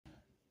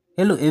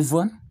Hello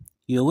everyone,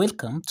 you're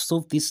welcome to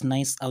solve this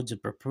nice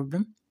algebra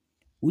problem,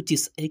 which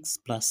is x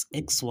plus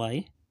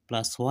xy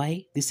plus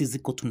y, this is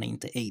equal to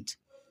 98.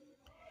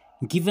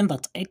 Given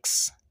that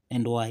x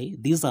and y,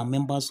 these are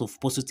members of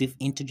positive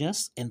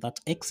integers, and that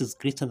x is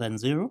greater than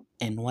 0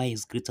 and y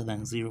is greater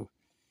than 0.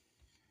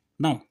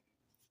 Now,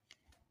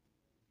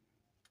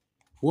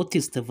 what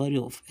is the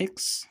value of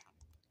x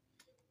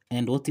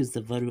and what is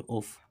the value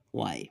of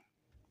y?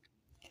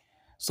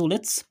 So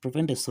let's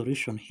prevent a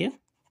solution here.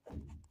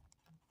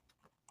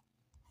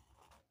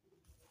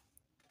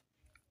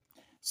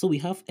 So we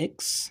have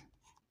x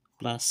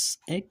plus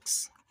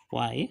x,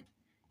 y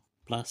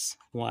plus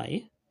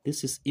y.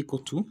 This is equal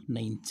to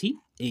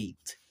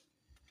 98.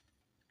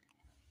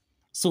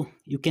 So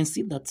you can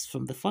see that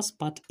from the first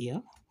part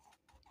here,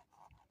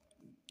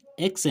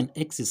 x and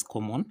x is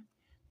common,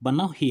 but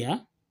now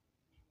here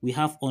we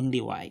have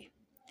only y.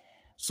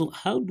 So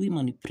how do we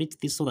manipulate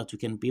this so that we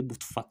can be able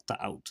to factor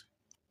out?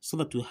 So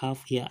that we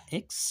have here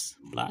x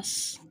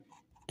plus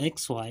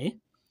xy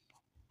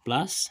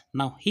plus,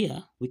 now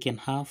here we can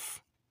have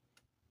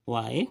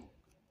y,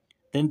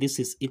 then this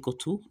is equal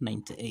to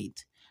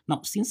 98.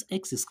 Now since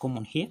x is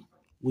common here,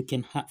 we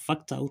can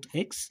factor out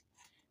x,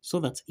 so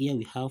that here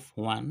we have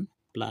 1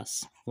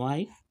 plus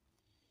y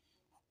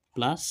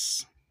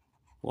plus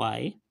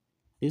y,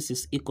 this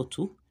is equal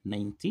to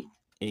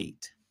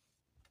 98.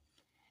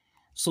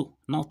 So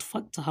now to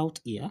factor out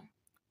here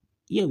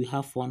we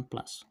have 1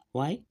 plus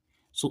y.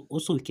 So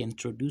also we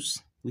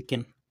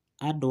can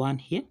add 1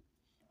 here.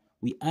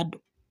 We add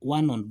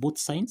 1 on both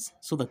sides,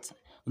 so that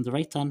on the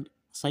right hand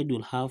side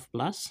we'll have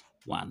plus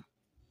 1.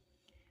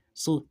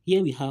 So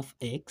here we have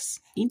x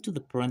into the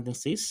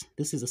parentheses.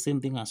 This is the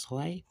same thing as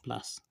y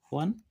plus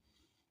 1.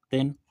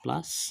 Then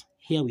plus,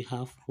 here we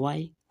have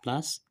y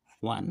plus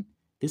 1.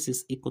 This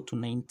is equal to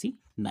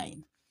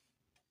 99.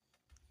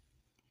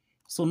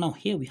 So now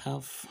here we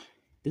have,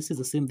 this is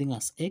the same thing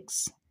as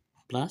x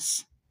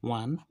plus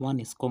 1. 1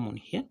 is common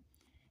here.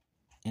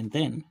 And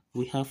then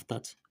we have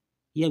that,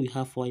 here we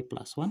have y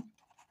plus 1.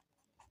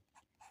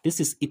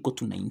 This is equal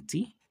to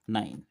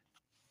 99.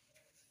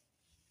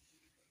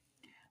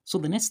 So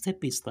the next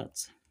step is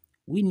that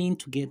we need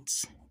to get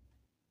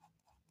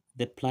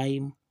the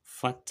prime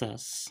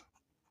factors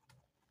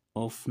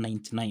of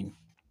 99.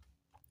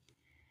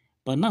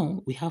 But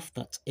now we have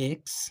that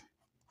x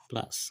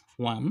plus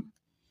 1.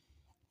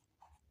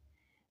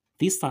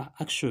 These are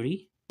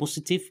actually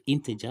positive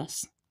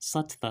integers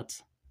such that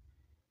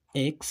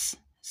x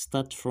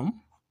start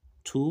from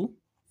 2,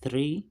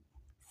 3,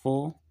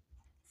 4,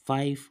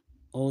 5,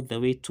 all the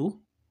way to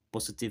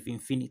positive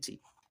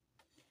infinity.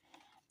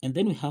 And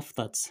then we have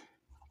that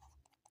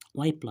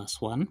y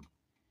plus 1,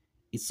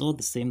 it's all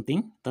the same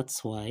thing,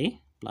 that's y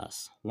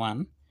plus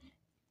 1.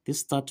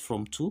 This starts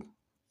from 2,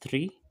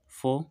 3,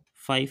 4,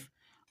 5,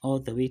 all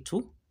the way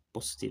to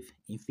positive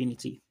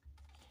infinity.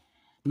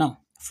 Now,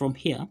 from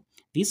here,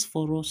 this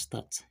follows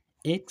that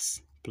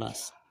x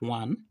plus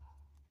 1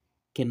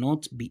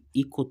 cannot be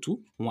equal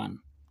to 1.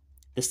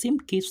 The same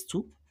case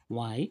to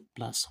y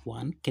plus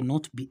 1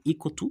 cannot be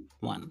equal to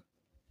 1.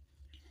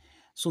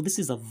 So this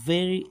is a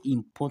very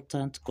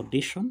important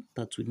condition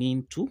that we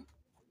need to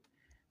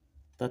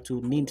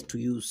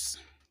use.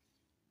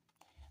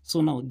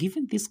 So now,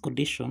 given this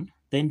condition,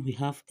 then we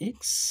have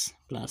x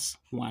plus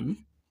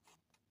 1,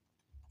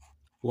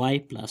 y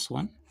plus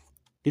 1.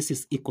 This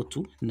is equal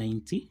to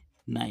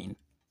 99.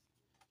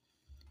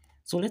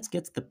 So let's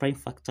get the prime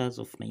factors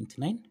of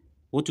 99.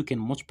 What you can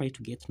multiply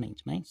to get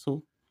 99.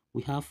 So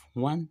we have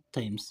 1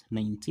 times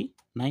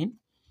 99.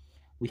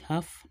 We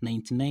have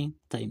 99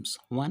 times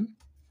 1.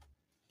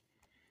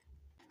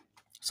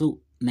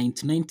 So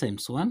 99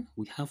 times 1,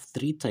 we have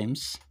 3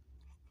 times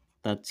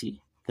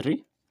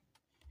 33.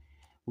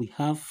 We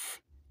have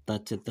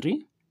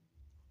 33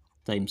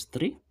 times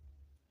 3.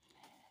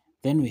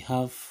 Then we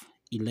have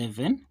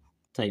 11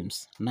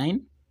 times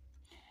 9.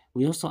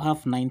 We also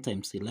have 9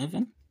 times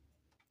 11.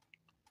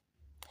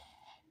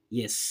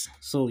 Yes,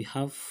 so we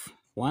have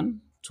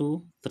 1,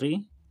 2,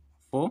 3,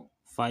 4,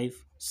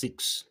 5,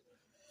 6.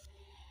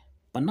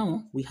 But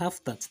now we have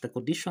that the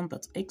condition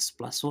that x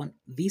plus 1,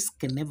 this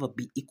can never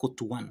be equal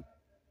to 1.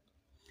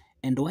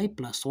 And y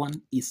plus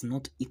 1 is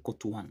not equal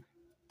to 1.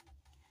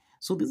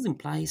 So this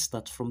implies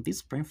that from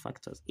these prime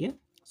factors here,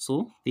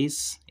 so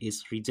this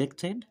is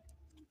rejected,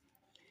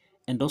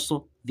 and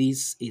also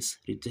this is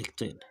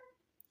rejected.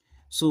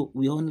 So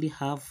we only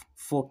have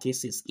 4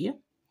 cases here.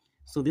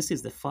 So this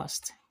is the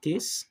first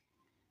case,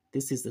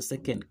 this is the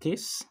second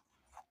case,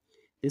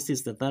 this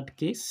is the third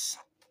case,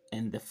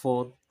 and the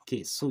fourth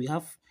case. So we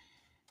have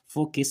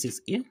 4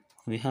 cases here.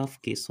 We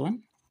have case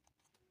 1.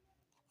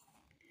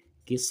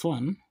 Case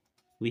 1,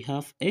 we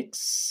have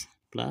x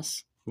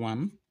plus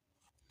 1,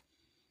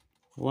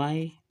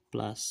 y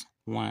plus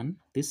 1.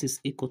 This is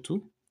equal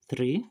to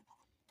 3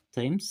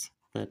 times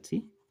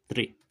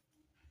 33.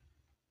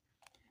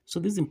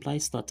 So this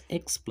implies that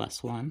x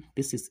plus 1,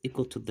 this is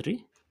equal to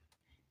 3,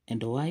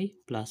 and y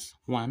plus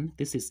 1,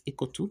 this is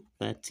equal to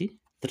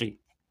 33.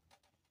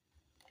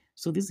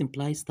 So this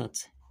implies that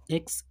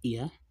x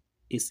here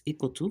is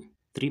equal to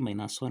 3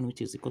 minus 1,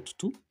 which is equal to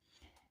 2.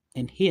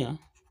 And here,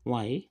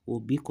 y will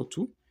be equal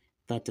to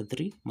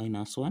 33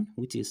 minus 1,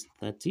 which is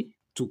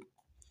 32.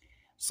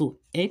 So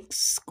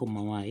x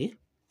comma y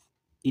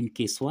in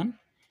case 1,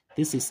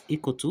 this is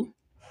equal to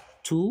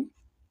 2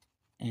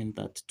 and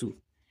 32.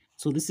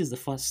 So this is the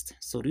first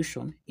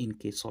solution in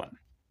case 1.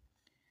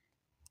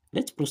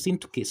 Let's proceed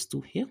to case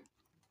 2 here.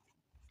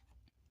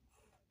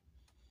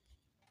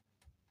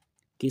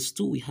 Case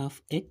 2, we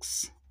have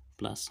x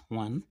plus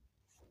 1,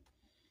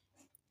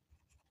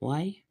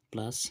 y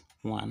plus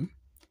 1.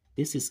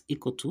 This is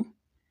equal to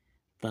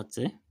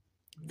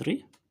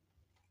 3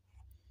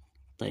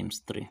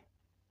 times 3.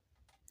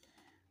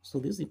 So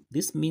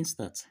this means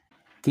that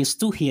case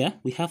 2 here,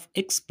 we have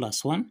x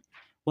plus 1,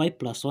 y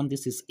plus 1.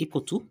 This is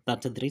equal to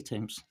 33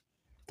 times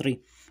 3.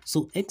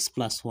 So x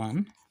plus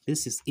 1,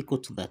 this is equal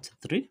to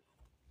 33.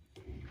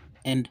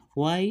 And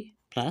y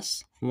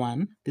plus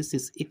 1, this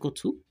is equal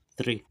to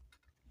 3.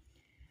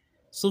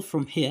 So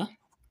from here,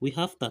 we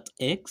have that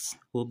x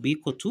will be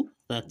equal to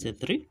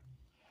 33,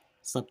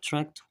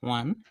 subtract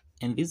 1,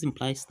 and this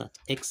implies that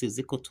x is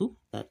equal to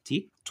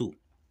 32.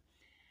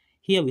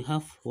 Here we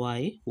have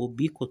y will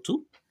be equal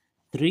to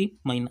 3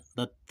 minus,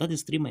 that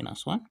is 3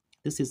 minus 1,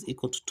 this is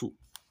equal to 2.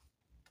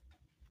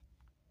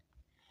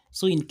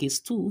 So in case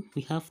 2,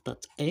 we have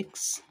that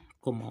x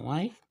comma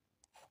y,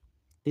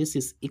 this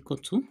is equal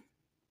to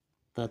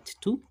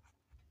 32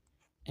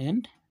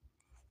 and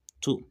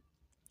 2.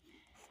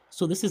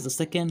 So this is the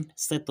second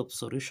set of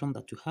solution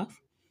that you have.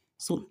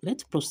 So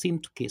let's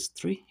proceed to case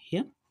 3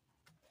 here.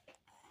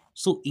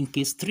 So in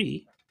case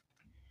 3,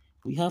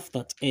 we have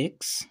that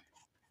x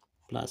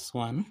plus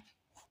 1,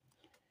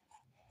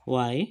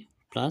 y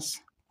plus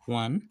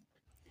 1.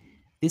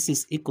 This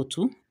is equal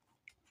to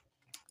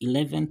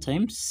 11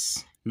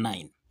 times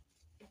 9.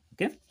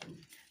 Okay?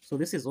 So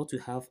this is what we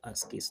have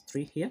as case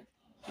 3 here.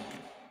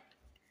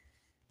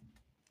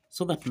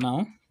 So that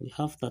now we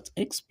have that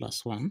x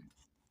plus 1,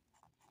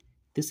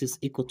 this is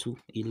equal to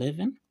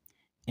 11,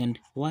 and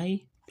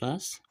y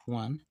plus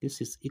 1,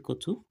 this is equal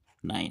to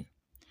 9.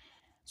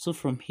 So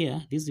from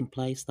here, this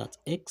implies that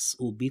x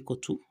will be equal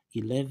to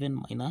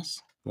 11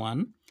 minus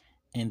 1,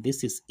 and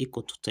this is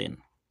equal to 10.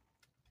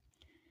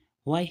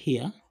 Y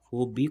here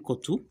will be equal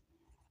to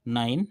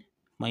 9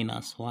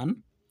 minus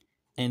 1,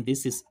 and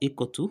this is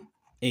equal to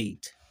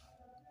 8.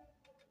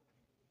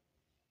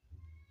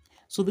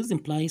 So this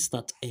implies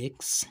that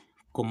x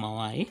comma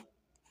y,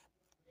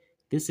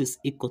 this is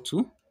equal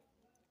to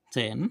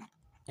 10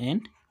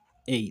 and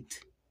 8.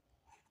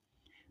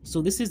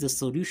 So this is the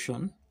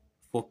solution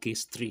for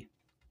case 3.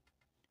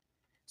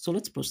 So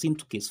let's proceed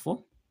to case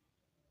 4.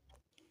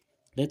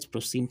 Let's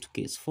proceed to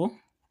case 4.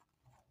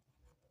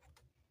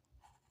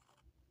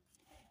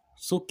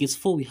 So case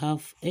 4, we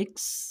have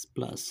x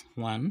plus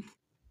 1.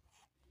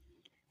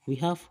 We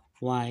have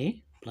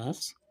y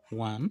plus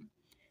 1.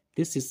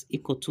 This is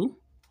equal to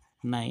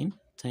 9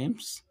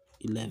 times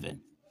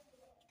 11.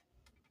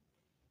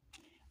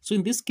 So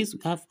in this case,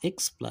 we have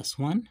x plus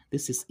 1.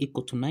 This is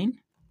equal to 9.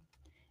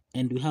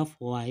 And we have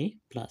y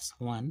plus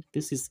 1.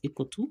 This is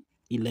equal to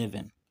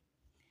 11.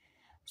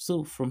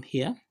 So from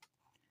here,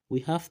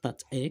 we have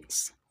that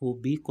x will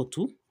be equal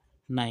to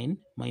 9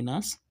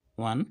 minus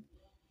 1.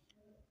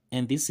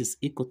 And this is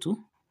equal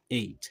to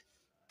 8.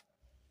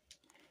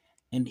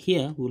 And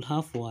here we'll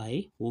have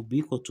y will be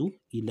equal to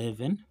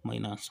 11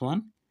 minus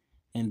 1.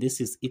 And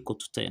this is equal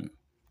to 10.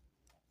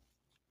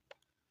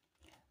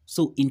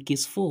 So in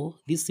case 4,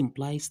 this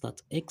implies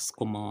that x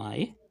comma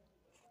y,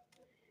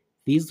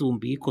 this will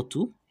be equal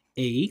to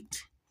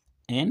 8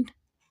 and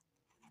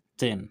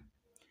 10.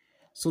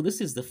 So this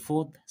is the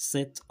fourth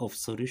set of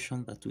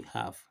solution that we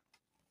have.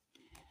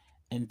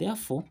 And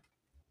therefore,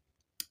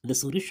 the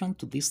solution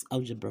to this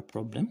algebra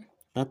problem,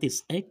 that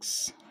is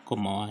x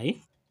comma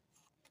y,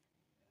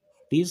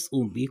 this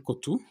will be equal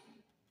to,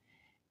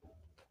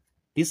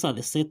 these are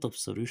the set of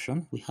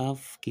solution. We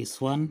have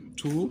case 1,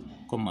 2,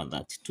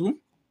 32.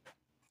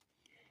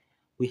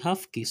 We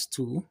have case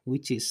 2,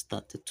 which is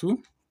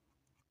 32,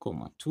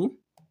 2.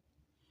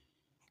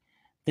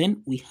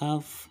 Then we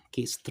have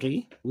case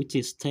 3, which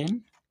is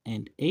 10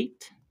 and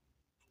 8.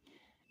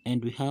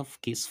 And we have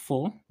case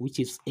 4, which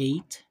is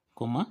 8,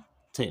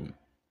 10.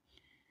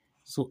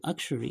 So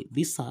actually,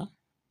 these are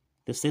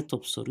the set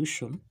of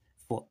solution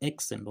for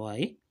x and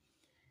y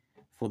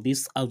for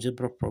this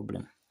algebra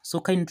problem. So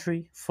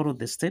kindly follow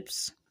the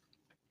steps,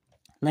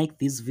 like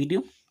this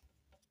video,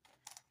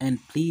 and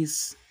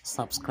please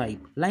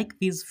subscribe. Like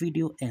this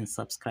video and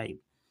subscribe.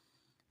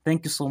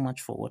 Thank you so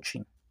much for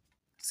watching.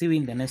 See you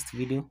in the next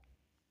video.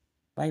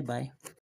 Bye bye.